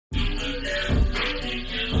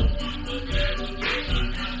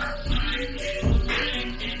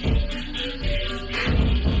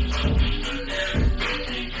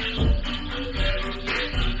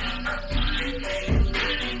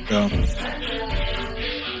Go.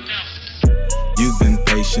 You've been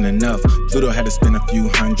patient enough. Pluto had to spend a few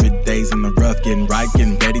hundred days in the rough, getting right,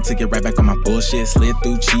 getting ready to get right back on my bullshit. Slid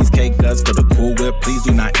through cheesecake guts for the cool whip. Please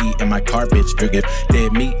do not eat in my car, bitch. Forgive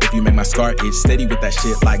dead meat if you make my scar itch. Steady with that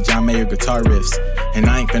shit like John Mayer guitar riffs. And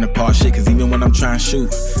I ain't finna pause shit, cause even when I'm trying to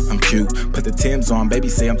shoot, I'm cute. Put the Timbs on, baby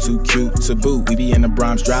say I'm too cute to boot. We be in the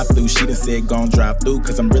Brahms drive-thru. She done said gon' drive through,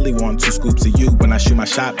 cause I'm really wanting 2 scoops of you. When I shoot my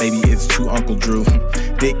shot, baby, it's to Uncle Drew.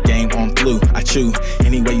 Dick game on Plu, I chew.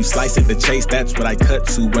 Any way you slice it, the chase, that's what I cut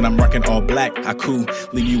to. When I'm rocking all black, I cool.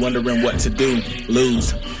 Leave you wondering what to do.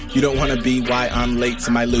 Lose. You don't wanna be why I'm late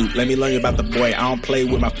to my loot. Let me learn you about the boy. I don't play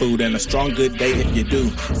with my food. And a strong good day if you do.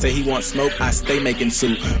 Say he wants smoke, I stay making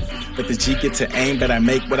soup. But the G get to aim, but I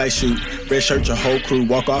make what I shoot. Red shirt, your whole crew.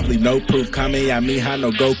 Walk off, leave no proof. Kamehameha,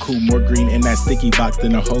 no Goku. More green in that sticky box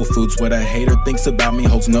than a Whole Foods. What a hater thinks about me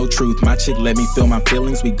holds no truth. My chick let me feel my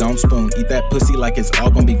feelings, we gon' spoon. Eat that pussy like it's all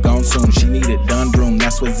gon' be gone soon. She need it done room,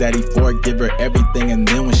 that's what Zaddy for. Give her everything and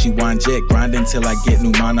then when she want jet, grind until I get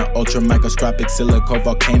new mana. Ultra microscopic silico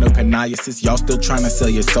volcano canaliasis. Y'all still trying to sell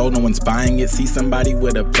your soul, no one's buying it. See somebody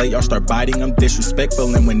with a plate, y'all start biting them.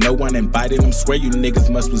 Disrespectful and when no one invited them. Swear you niggas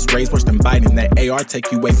must was raised worse than biting. That AR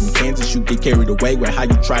take you away from Kansas, you get carried away with how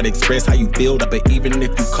you try to express how you feel. But even if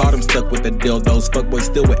you caught them stuck with the dildos, fuckboys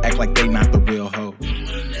still would act like they not the real hoe.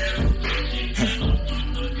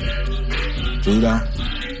 Pluto.